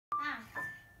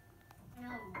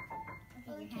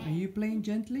your head. Are you playing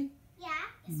gently? Yeah.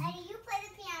 Eddie, you play the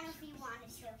piano if you wanted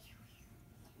to.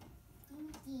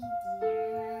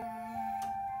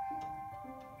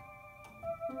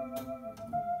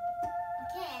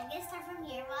 Okay, I'm gonna start from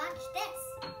here. Watch this.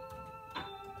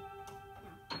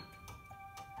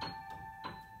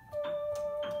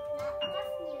 Not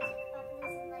rough music. Papa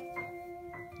doesn't like it.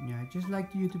 Yeah, I just like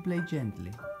you to play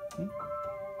gently. Okay?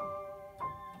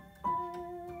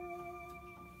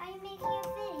 Are you making a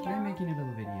video? I'm making a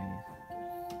little video, yes.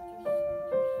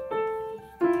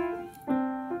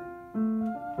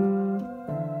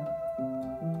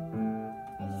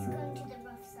 Eddie's going to the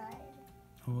rough side.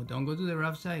 Oh, don't go to the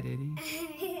rough side, Eddie. It's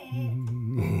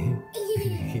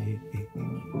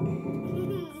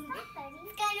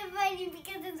kind of funny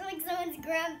because it's like someone's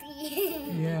grumpy.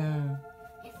 Yeah.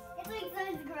 It's like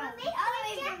someone's grumpy. All the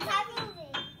way from happy.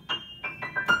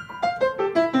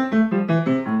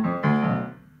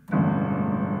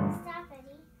 Stop,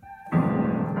 Eddie.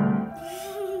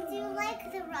 Do you like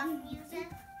the rough music?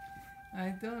 I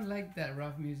don't like that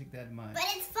rough music that much. But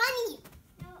it's funny.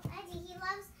 No, Eddie, he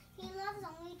loves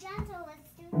only gentle.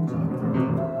 Let's do gentle.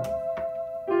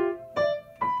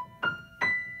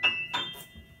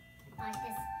 Watch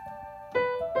this.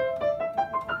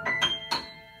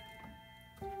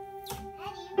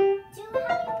 Eddie, do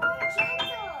how you were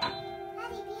gentle.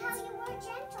 Eddie, be how you were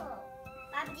gentle.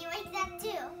 Bob, do you like that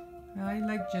too? I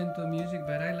like gentle music,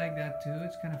 but I like that too.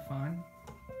 It's kind of fun.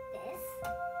 This.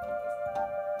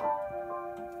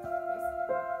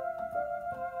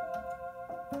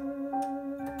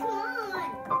 Come on.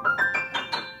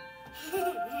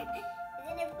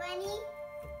 Isn't it funny?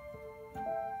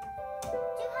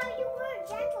 Do how you were,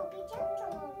 gentle. Be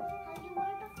gentle. How you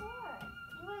were before.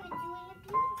 You were doing it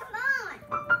beautiful. Come on.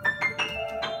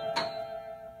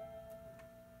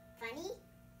 Funny?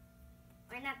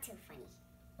 Or not too funny?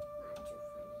 Not too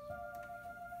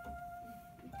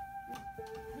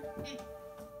funny.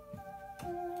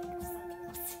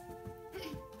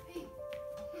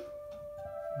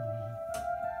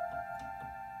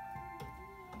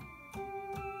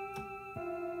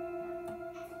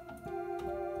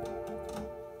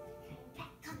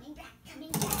 Coming back.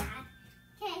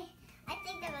 Okay, I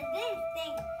think that was a good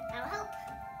thing. That'll help.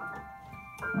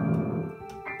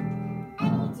 I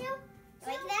need to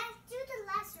like that. Do the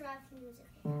last rough music.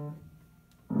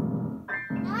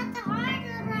 Not the hard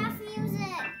rough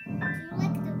music. Do you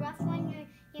like the rough one?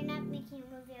 You're not making a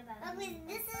movie about. Look,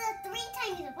 this is a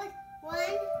 3-time music. Look, 1,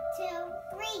 2,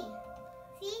 3.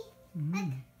 See? Look.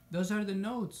 Those are the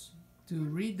notes. To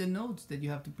read the notes that you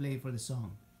have to play for the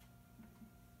song.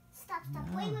 Stop. Yeah.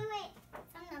 Wait.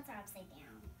 Some notes are upside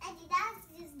down. Eddie, that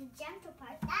is the gentle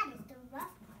part. That is the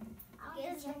rough part.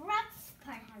 Because the rough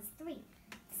part has 3.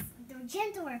 The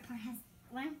gentler part has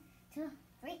 1, 2,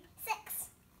 3, 6.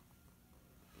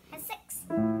 Has 6.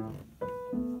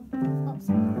 Oh,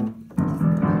 sorry.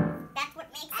 That's what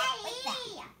makes it like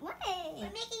that. What?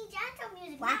 We're making gentle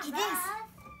music. Watch this.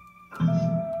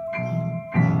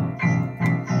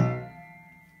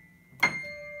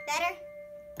 Better?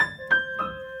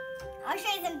 I'll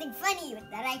show you something funny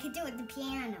that I could do with the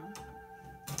piano.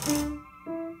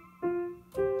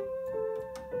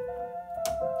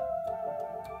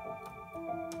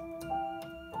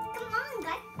 Come on,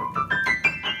 guys.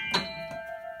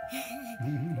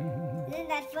 Isn't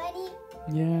that funny?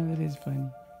 Yeah, that is funny.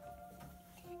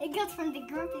 It goes from the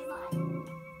grumpy side.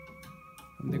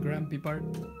 From the grumpy part.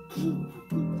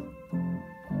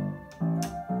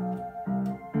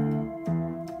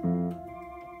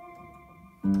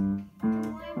 The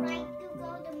more right you go,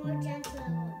 the more gentle it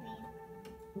will be.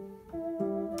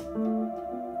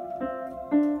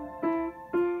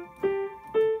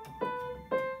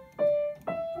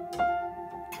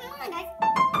 Come on, guys.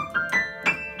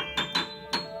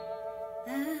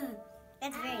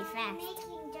 That's very fast.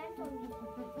 Making gentle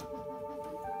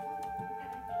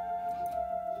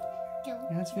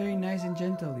That's very nice and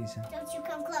gentle, Lisa. Don't you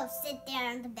come close. Sit there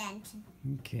on the bench.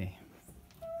 Okay.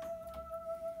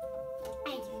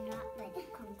 I do not let you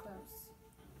come close.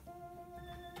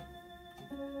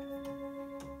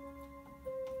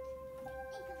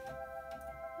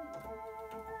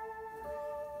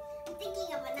 I'm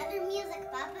thinking of another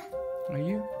music, Papa. Are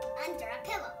you? Under a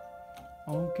pillow.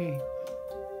 Okay.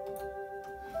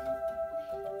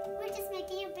 We're just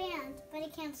making a band, but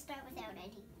it can't start without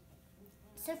Eddie.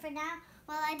 So for now,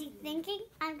 while Eddie's thinking,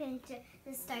 I'm going to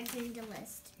start doing the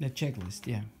list. The checklist,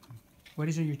 yeah. What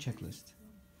is on your checklist?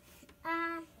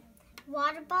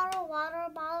 Water bottle,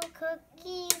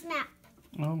 cookies, map.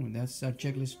 Oh, that's our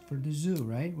checklist for the zoo,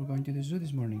 right? We're going to the zoo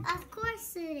this morning. Of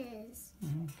course it is.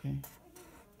 Okay.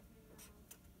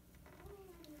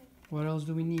 What else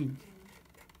do we need?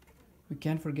 We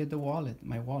can't forget the wallet,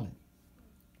 my wallet.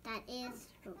 That is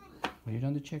true. Put it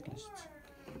on the checklist.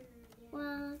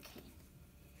 Well, okay.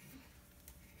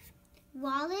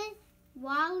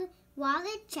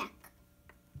 Wallet, check.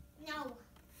 No.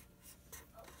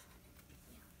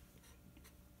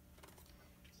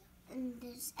 And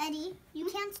there's Eddie. You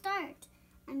can't start.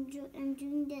 I'm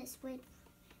doing this. Wait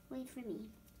for me.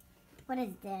 What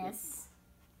is this?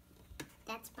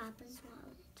 That's Papa's wallet.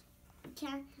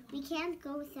 We can't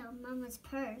go without Mama's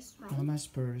purse, right? Mama's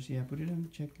purse. Yeah, put it on the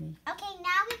checklist. Okay,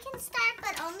 now we can start,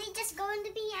 but only just go on the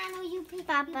piano. You play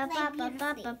beautifully.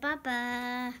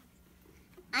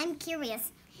 I'm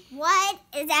curious. What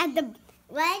is at the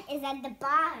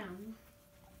bottom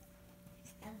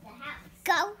of the house?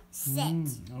 Go sit. Okay.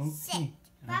 Sit.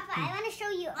 Papa, Okay. I want to show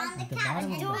you on the At the couch.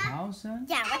 bottom of the house, huh?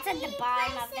 Yeah, what's at the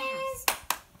bottom of the house?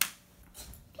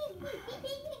 Oh,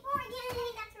 yeah,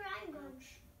 that's where I'm going.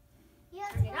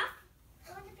 Turn it off.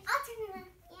 I'll turn it on the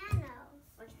piano.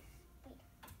 Wait.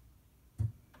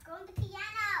 Go on the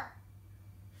piano.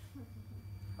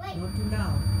 Wait. Not too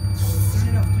loud.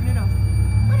 Turn it off.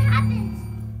 What happened?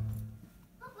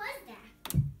 What was that?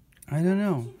 I don't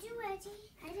know. What did you do, Eddie?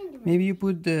 I didn't do it. Maybe you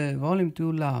put the volume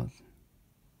too loud.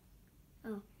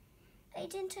 I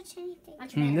didn't touch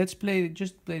anything. Let's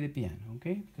just play the piano,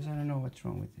 okay? Because I don't know what's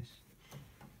wrong with this.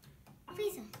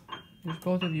 Please. Just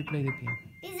both of you play the piano.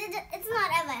 It's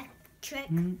not electric.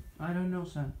 I don't know,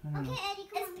 son. I don't know. Eddie,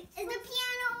 come on. Is the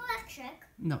piano electric?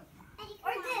 No. Eddie,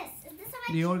 come on. Is this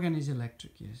electric? The organ is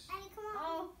electric, yes. Eddie, come on.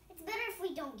 Oh, it's better if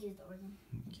we don't use the organ.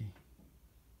 Okay.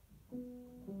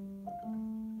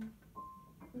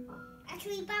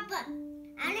 Actually, Papa,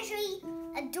 I'm gonna show you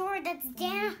a door that's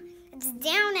down. It's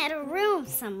down at a room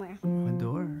somewhere. A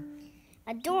door?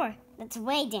 A door that's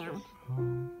way down.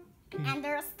 Oh, okay. And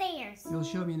there are stairs. You'll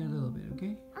show me in a little bit,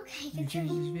 okay? Okay, You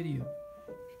finish this video.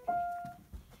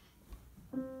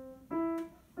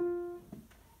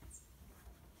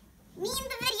 Me in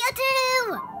the video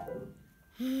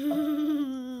too!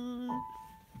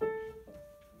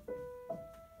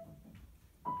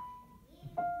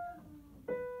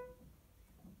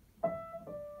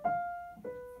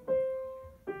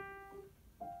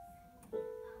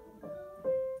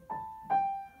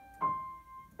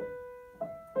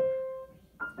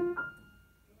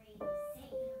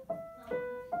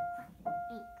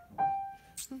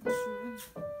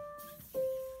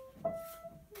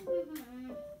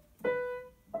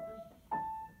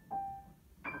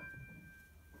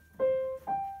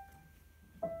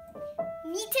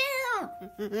 Me too!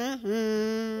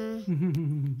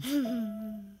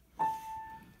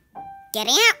 Get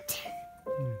out!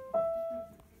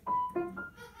 I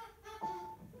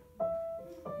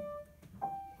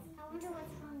wonder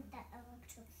what's wrong with that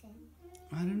electric thing.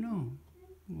 I don't know.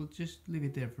 We'll just leave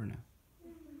it there for now.